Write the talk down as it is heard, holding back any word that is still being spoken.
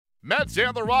Mets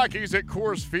and the Rockies at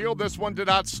Coors Field. This one did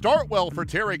not start well for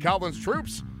Terry Collins'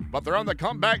 troops, but they're on the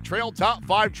comeback trail, top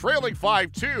five, trailing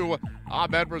 5-2.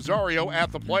 Ahmed Rosario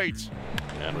at the plate.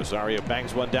 And Rosario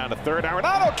bangs one down to third.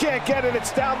 Arenado can't get it.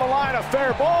 It's down the line. A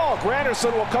fair ball.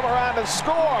 Granderson will come around and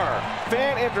score.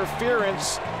 Fan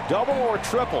interference, double or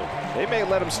triple. They may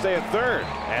let him stay at third,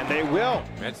 and they will.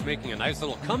 Mets making a nice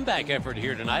little comeback effort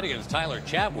here tonight against Tyler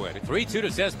Chatwood. 3-2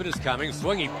 to Cespedes coming.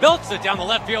 Swinging, belts it down the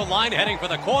left field line, heading for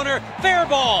the corner. Fair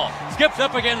ball. Skips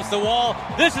up against the wall.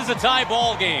 This is a tie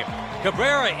ball game.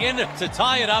 Cabrera in to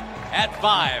tie it up at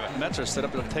 5. Mets are set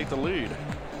up to take the lead.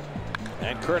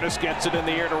 And Curtis gets it in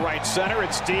the air to right center.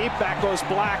 It's deep. Back goes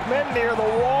Blackmon near the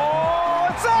wall.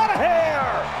 It's out of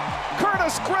here.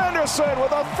 Curtis Granderson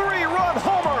with a 3-run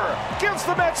homer gives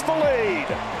the Mets the lead.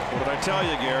 What did I tell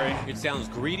you, Gary? It sounds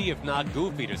greedy, if not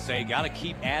goofy, to say got to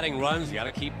keep adding runs. You got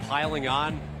to keep piling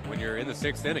on when you're in the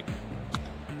 6th inning.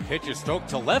 Pitch is stroked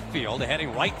to left field,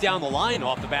 heading right down the line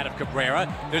off the bat of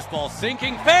Cabrera. This ball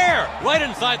sinking fair, right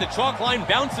inside the chalk line,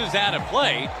 bounces out of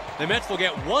play. The Mets will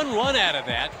get 1 run out of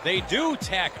that. They do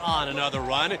tack on another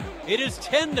run. It is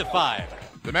 10-5.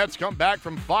 The Mets come back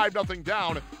from 5-0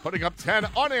 down, putting up 10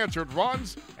 unanswered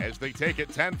runs as they take it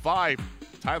 10-5.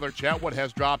 Tyler Chatwood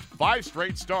has dropped 5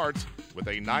 straight starts with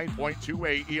a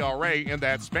 9.28 ERA in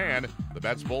that span. The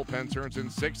Mets bullpen turns in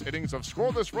 6 innings of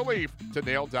scoreless relief to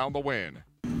nail down the win.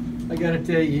 I got to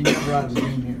tell you, you never out of the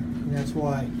game here. And that's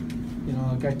why,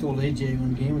 like I told AJ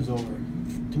when the game was over,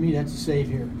 to me that's a save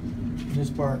here. In this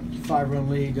part, 5-run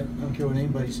lead, I don't care what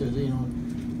anybody says,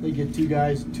 they get two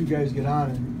guys get on,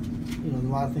 and, a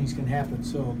lot of things can happen.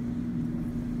 So,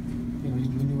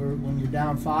 when you're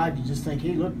down 5, you just think,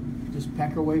 hey, look, just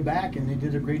pack our way back, and they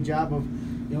did a great job of,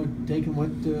 taking what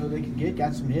they could get,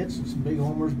 got some hits and some big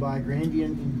homers by Grandy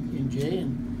and Jay,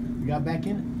 and we got back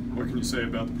in it. What can you say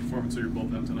about the performance of your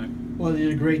bullpen tonight? Well, they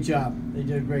did a great job.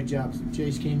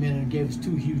 Jace came in and gave us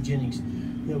 2 huge innings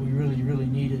that we really, really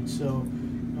needed. So,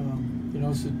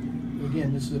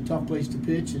 again, this is a tough place to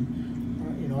pitch, and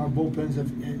our bullpens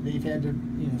they've had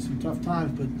some tough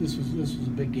times, but this was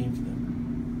a big game for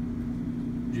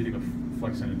them. Do you think of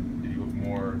Flexen? Did he look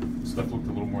more? Stuff looked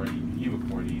a little more. He looked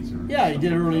more at ease. Yeah, he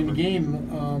did early in the game.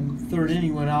 3rd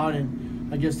inning went out,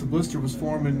 and I guess the blister was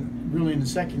forming really in the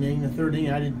 2nd inning. The 3rd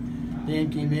inning, Dan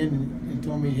came in and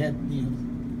told me he had,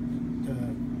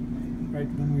 right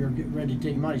when we were getting ready to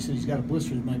take him out, he said he's got a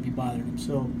blister that might be bothering him.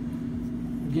 So,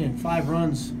 again, 5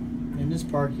 runs in this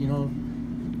park, and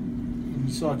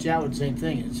you saw Chatwood, same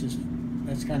thing. It's just,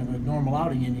 that's kind of a normal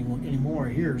outing anymore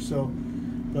here. So,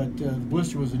 but the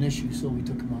blister was an issue, so we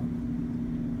took him out.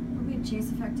 Were we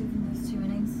Chase effective in those 2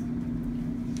 innings?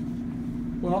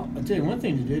 Well, I'll tell you one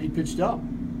thing he did. He pitched up.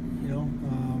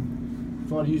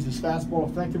 Thought he used his fastball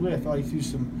effectively. I thought he threw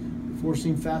some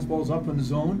 4-seam fastballs up in the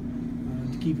zone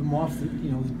to keep him off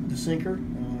the sinker.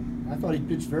 I thought he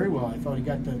pitched very well. I thought he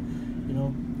got the,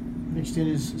 mixed in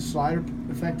his slider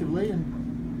effectively, and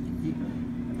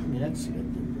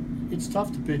it's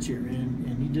tough to pitch here,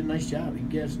 and he did a nice job. He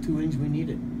gave us 2 innings we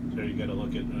needed. So you got to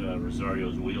look at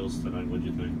Rosario's wheels tonight. What'd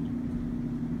you think?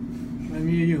 Me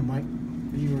and you, Mike,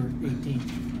 when you were 18.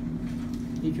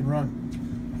 He can run.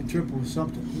 A triple was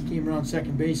something. He came around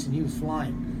second base and he was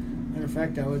flying. Matter of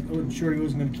fact, I wasn't sure he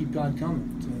wasn't going to keep on coming.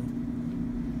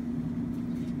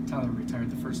 So. Tyler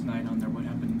retired the first night on there. What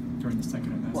happened during the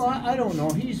second of that? Well, I don't know.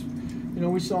 He's,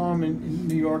 we saw him in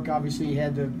New York. Obviously, he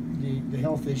had the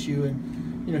health issue, and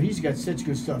he's got such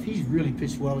good stuff. He's really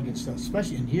pitched well against us,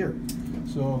 especially in here.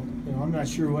 So I'm not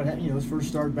sure what happened. His first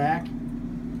start back,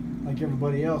 like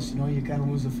everybody else, you kind of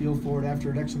lose the feel for it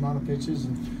after an X amount of pitches,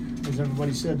 and as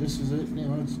everybody said, this is it.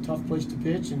 It's a tough place to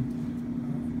pitch,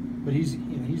 and but he's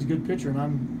a good pitcher, and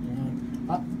I'm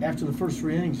after the first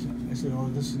 3 innings, I said, oh,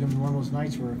 this is going to be one of those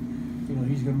nights where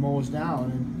he's going to mow us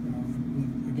down,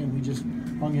 and we just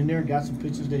hung in there and got some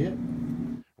pitches to hit.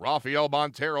 Rafael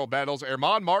Montero battles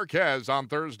Herman Marquez on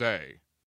Thursday.